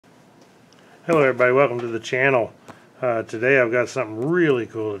Hello everybody, welcome to the channel. Today I've got something really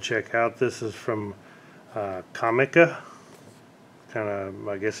cool to check out. This is from Comica.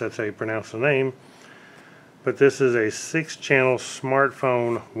 I guess that's how you pronounce the name. But this is a 6-channel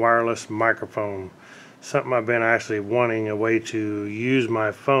smartphone wireless microphone. Something I've been actually wanting, a way to use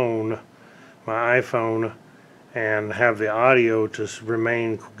my phone, my iPhone, and have the audio to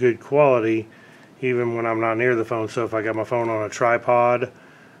remain good quality even when I'm not near the phone. So if I got my phone on a tripod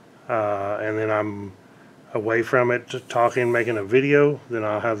and then I'm away from it talking, making a video, then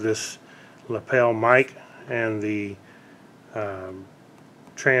I'll have this lapel mic and the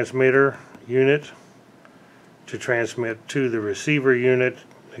transmitter unit to transmit to the receiver unit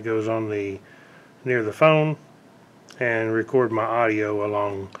that goes on the near the phone and record my audio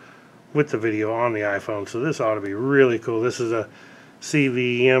along with the video on the iPhone. So this ought to be really cool. This is a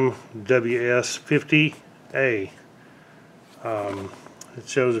CVM WS50A. It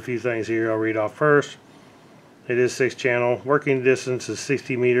shows a few things here. I'll read off first. It is 6-channel. Working distance is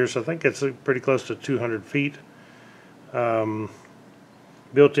 60 meters. I think it's pretty close to 200 feet. Built-in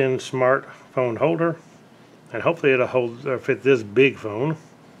smartphone holder, and hopefully it'll hold or fit this big phone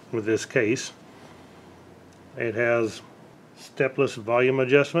with this case. It has stepless volume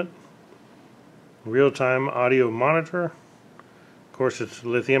adjustment, real-time audio monitor. Of course, it's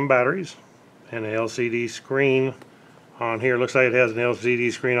lithium batteries and an LCD screen on here. Looks like it has an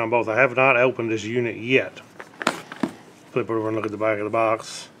LCD screen on both. I have not opened this unit yet. Flip over and look at the back of the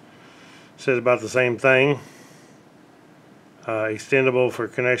box. It says about the same thing. Extendable for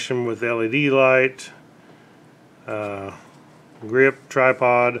connection with LED light, grip,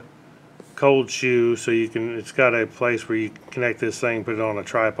 tripod, cold shoe, so you can, it's got a place where you connect this thing, put it on a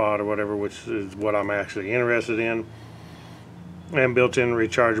tripod or whatever, which is what I'm actually interested in. And built-in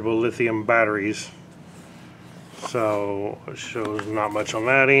rechargeable lithium batteries. So it shows not much on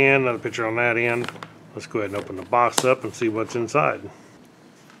that end. Another picture on that end. Let's go ahead and open the box up and see what's inside.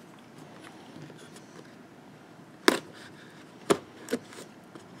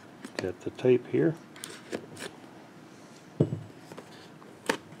 Got the tape here.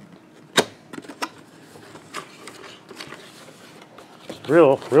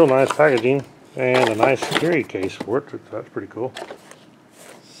 Real nice packaging and a nice carry case for it. That's pretty cool.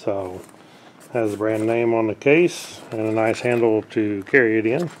 So has the brand name on the case and a nice handle to carry it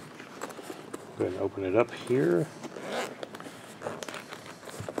in. Go ahead and open it up here.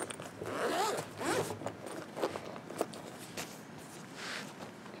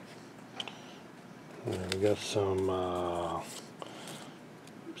 And we got some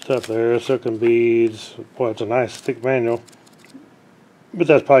stuff there, silken beads. Boy, it's a nice thick manual, but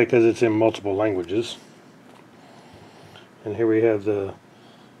that's probably because it's in multiple languages. And here we have the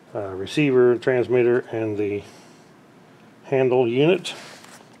receiver, transmitter, and the handle unit.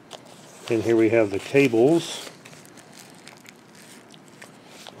 And here we have the cables.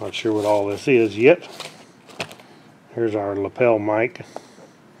 Not sure what all this is yet. Here's our lapel mic.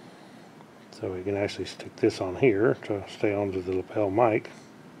 So we can actually stick this on here to stay onto the lapel mic.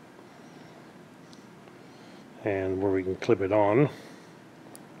 And where we can clip it on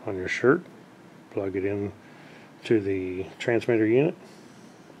your shirt. Plug it in to the transmitter unit.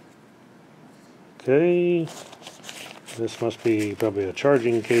 Okay, this must be probably a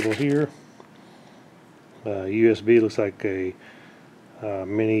charging cable here. USB, looks like a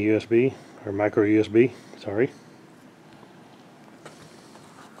mini USB or micro USB, sorry.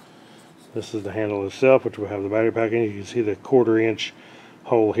 This is the handle itself, which will have the battery pack in. You can see the 1/4-inch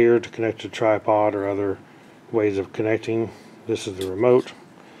hole here to connect to tripod or other ways of connecting. This is the remote.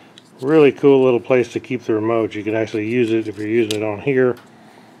 Really cool little place to keep the remote. You can actually use it if you're using it on here.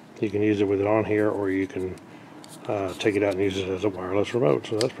 You can use it with it on here, or you can take it out and use it as a wireless remote.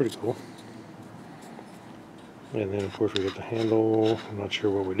 So that's pretty cool. And then of course we get the handle. I'm not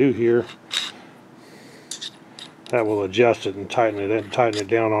sure what we do here. That will adjust it and tighten it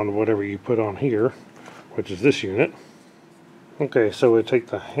down on whatever you put on here, which is this unit. Okay, so we take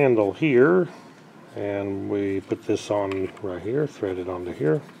the handle here and we put this on right here, thread it onto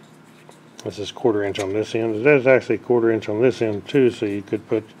here. This is 1/4-inch on this end. There's actually 1/4-inch on this end too, so you could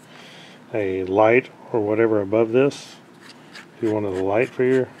put a light or whatever above this. If you wanted a light for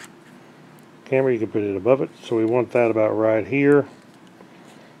your camera, you could put it above it. So we want that about right here.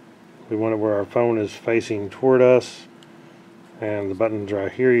 We want it where our phone is facing toward us, and the button's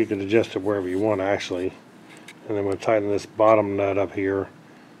right here. You can adjust it wherever you want actually. And then we'll tighten this bottom nut up here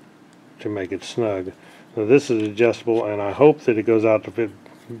to make it snug. Now this is adjustable, and I hope that it goes out to fit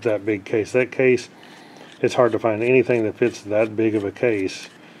that big case. That case, it's hard to find anything that fits that big of a case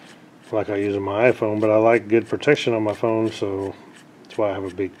like I use on my iPhone, but I like good protection on my phone, so that's why I have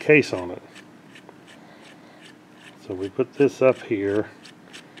a big case on it. So we put this up here.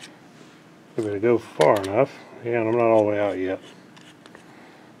 We're going to go far enough. Yeah, and I'm not all the way out yet.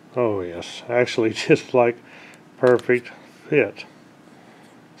 Oh yes, actually just like perfect fit.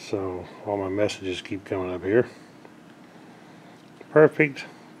 So all my messages keep coming up here. Perfect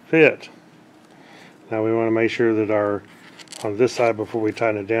fit. Now we want to make sure that on this side before we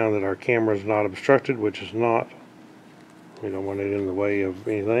tighten it down that our camera is not obstructed, which is not. We don't want it in the way of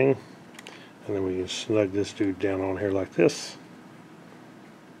anything. And then we can snug this dude down on here like this.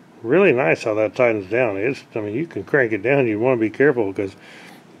 Really nice how that tightens down. I mean, you can crank it down. You want to be careful because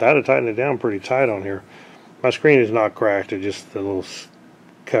that'll tighten it down pretty tight on here. My screen is not cracked. It just the little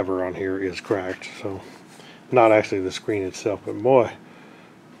cover on here is cracked. So, not actually the screen itself, but boy,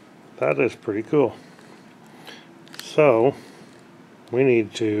 that is pretty cool. So, we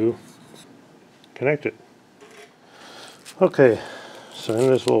need to connect it. Okay, so in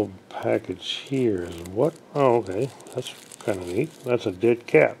this little package here is what? Oh, okay, that's kind of neat. That's a dead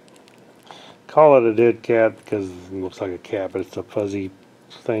cat. Call it a dead cat because it looks like a cat, but it's a fuzzy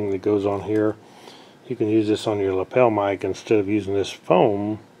thing that goes on here. You can use this on your lapel mic instead of using this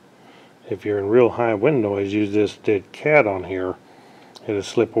foam. If you're in real high wind noise, use this dead cat on here. It'll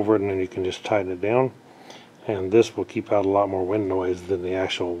slip over it and then you can just tighten it down. And this will keep out a lot more wind noise than the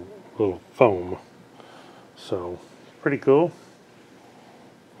actual little foam. So, pretty cool.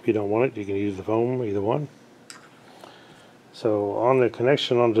 If you don't want it, you can use the foam, either one. So on the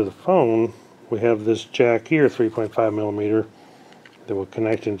connection onto the phone, we have this jack here, 3.5 millimeter, that will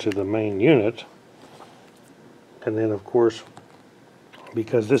connect into the main unit. And then of course,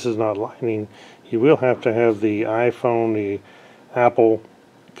 because this is not lightning, you will have to have the iPhone, the Apple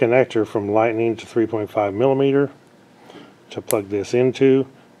connector from lightning to 3.5 millimeter to plug this into,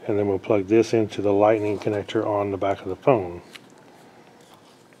 and then we'll plug this into the lightning connector on the back of the phone.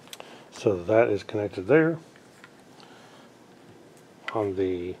 So that is connected there. On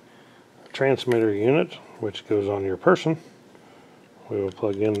the transmitter unit, which goes on your person, we will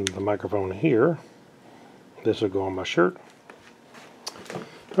plug in the microphone here. This will go on my shirt.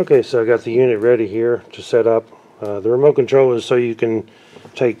 Okay, so I got the unit ready here to set up. The remote control is so you can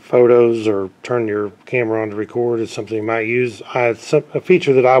take photos or turn your camera on to record. It's something you might use. It's a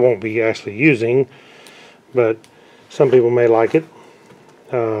feature that I won't be actually using, but some people may like it.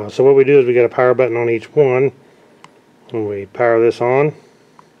 So what we do is we got a power button on each one, and we power this on,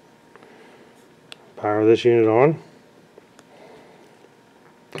 power this unit on.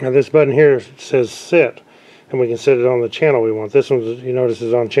 Now this button here says set, and we can set it on the channel we want. This one, you notice,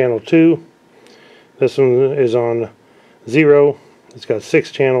 is on channel 2. This one is on 0. It's got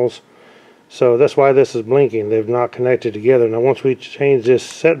 6 channels, so that's why this is blinking. They've not connected together. Now once we change this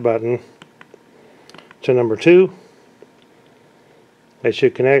set button to number 2, they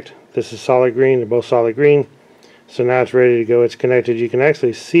should connect. This is solid green. They're both solid green. So now it's ready to go. It's connected. You can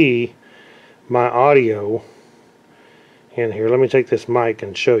actually see my audio in here. Let me take this mic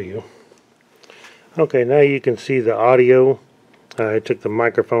and show you. Okay, now you can see the audio. I took the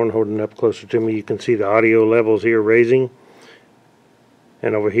microphone, holding it up closer to me. You can see the audio levels here raising.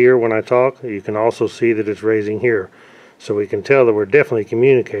 And over here when I talk, you can also see that it's raising here. So we can tell that we're definitely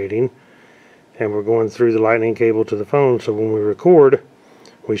communicating. And we're going through the lightning cable to the phone. So when we record,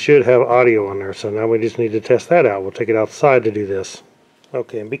 we should have audio on there. So now we just need to test that out. We'll take it outside to do this.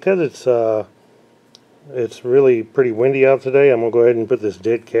 Okay, and because it's really pretty windy out today, I'm going to go ahead and put this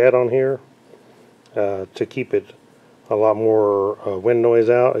dead cat on here to keep it a lot more wind noise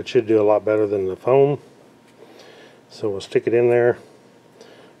out. It should do a lot better than the foam. So we'll stick it in there,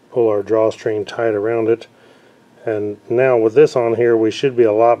 pull our drawstring tight around it, and now with this on here we should be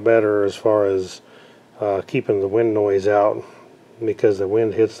a lot better as far as keeping the wind noise out, because the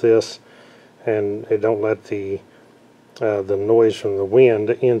wind hits this and it don't let the noise from the wind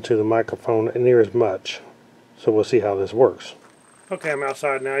into the microphone near as much. So we'll see how this works. Okay, I'm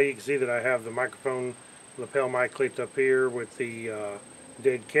outside now. You can see that I have the microphone lapel mic clipped up here with the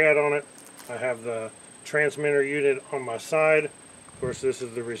dead cat on it. I have the transmitter unit on my side. Of course, this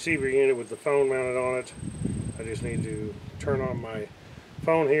is the receiver unit with the phone mounted on it. I just need to turn on my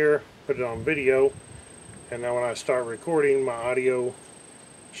phone here, put it on video, and now when I start recording, my audio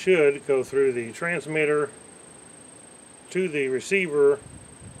should go through the transmitter to the receiver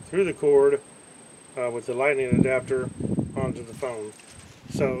through the cord with the lightning adapter onto the phone.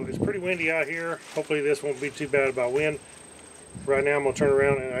 So it's pretty windy out here. Hopefully this won't be too bad about wind. Right now I'm going to turn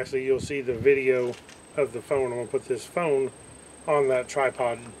around and actually you'll see the video of the phone. I'm going to put this phone on that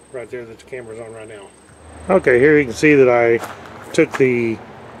tripod right there that the camera's on right now. Okay, here you can see that I took the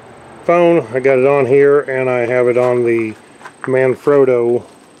phone, I got it on here, and I have it on the Manfrotto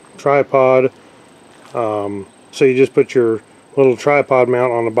tripod. So you just put your little tripod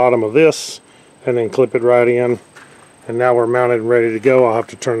mount on the bottom of this and then clip it right in. And now we're mounted and ready to go. I'll have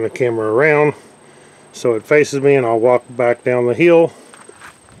to turn the camera around so it faces me, and I'll walk back down the hill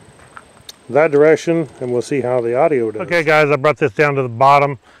that direction and we'll see how the audio does. Okay guys, I brought this down to the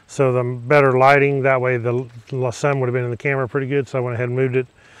bottom so the better lighting, that way the sun would have been in the camera pretty good, so I went ahead and moved it.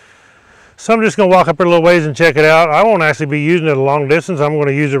 So I'm just going to walk up here a little ways and check it out. I won't actually be using it a long distance. I'm going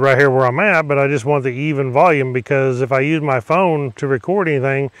to use it right here where I'm at, but I just want the even volume, because if I use my phone to record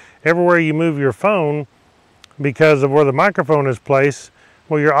anything, everywhere you move your phone, because of where the microphone is placed,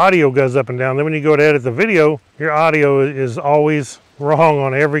 well, your audio goes up and down. Then when you go to edit the video, your audio is always wrong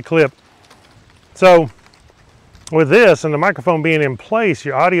on every clip. So with this and the microphone being in place,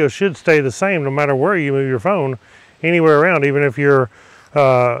 your audio should stay the same no matter where you move your phone, anywhere around. Even if you're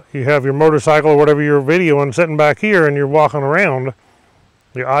you have your motorcycle or whatever you're videoing sitting back here and you're walking around,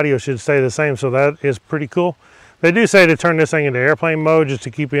 your audio should stay the same. So that is pretty cool. They do say to turn this thing into airplane mode just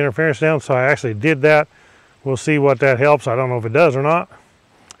to keep the interference down, so I actually did that. We'll see what that helps. I don't know if it does or not.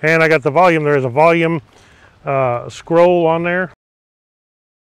 And I got the volume. There is a volume scroll on there.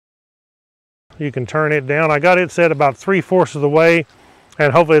 You can turn it down. I got it set about 3/4 of the way,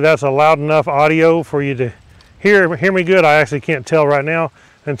 and hopefully that's a loud enough audio for you to hear me good. I actually can't tell right now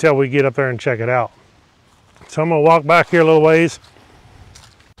until we get up there and check it out. So I'm going to walk back here a little ways.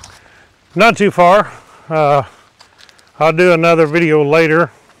 Not too far. I'll do another video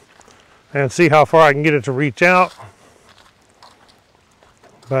later and see how far I can get it to reach out.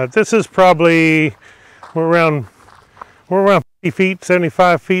 But this is probably, we're around 50 feet,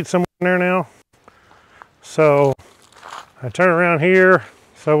 75 feet, somewhere in there now. So I turn around here,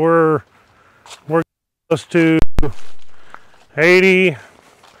 so we're close to 80.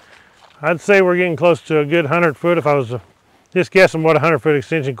 I'd say we're getting close to a good 100 foot. If I was just guessing what a 100-foot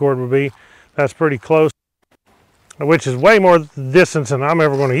extension cord would be, that's pretty close, which is way more distance than I'm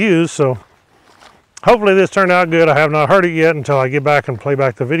ever going to use. So hopefully this turned out good. I have not heard it yet until I get back and play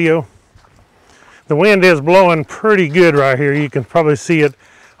back the video. The wind is blowing pretty good right here. You can probably see it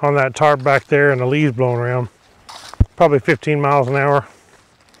on that tarp back there and the leaves blowing around. Probably 15 miles an hour.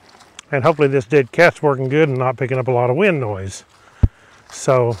 And hopefully this dead cat's working good and not picking up a lot of wind noise.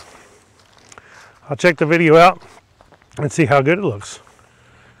 So I'll check the video out and see how good it looks.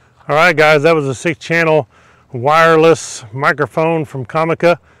 Alright guys, that was a 6-channel wireless microphone from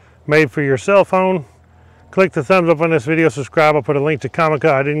Comica, made for your cell phone. Click the thumbs up on this video, subscribe. I'll put a link to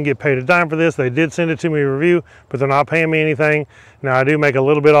Comica. I didn't get paid a dime for this. They did send it to me to review, but they're not paying me anything. Now I do make a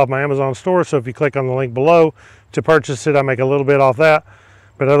little bit off my Amazon store, so if you click on the link below to purchase it, I make a little bit off that.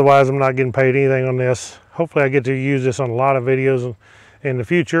 But otherwise, I'm not getting paid anything on this. Hopefully I get to use this on a lot of videos in the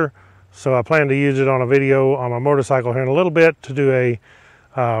future. So I plan to use it on a video on my motorcycle here in a little bit to do a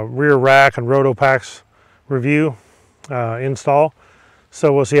rear rack and Rotopax review install.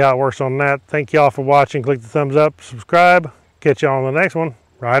 So we'll see how it works on that. Thank y'all for watching. Click the thumbs up, subscribe. Catch y'all on the next one.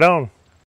 Right on.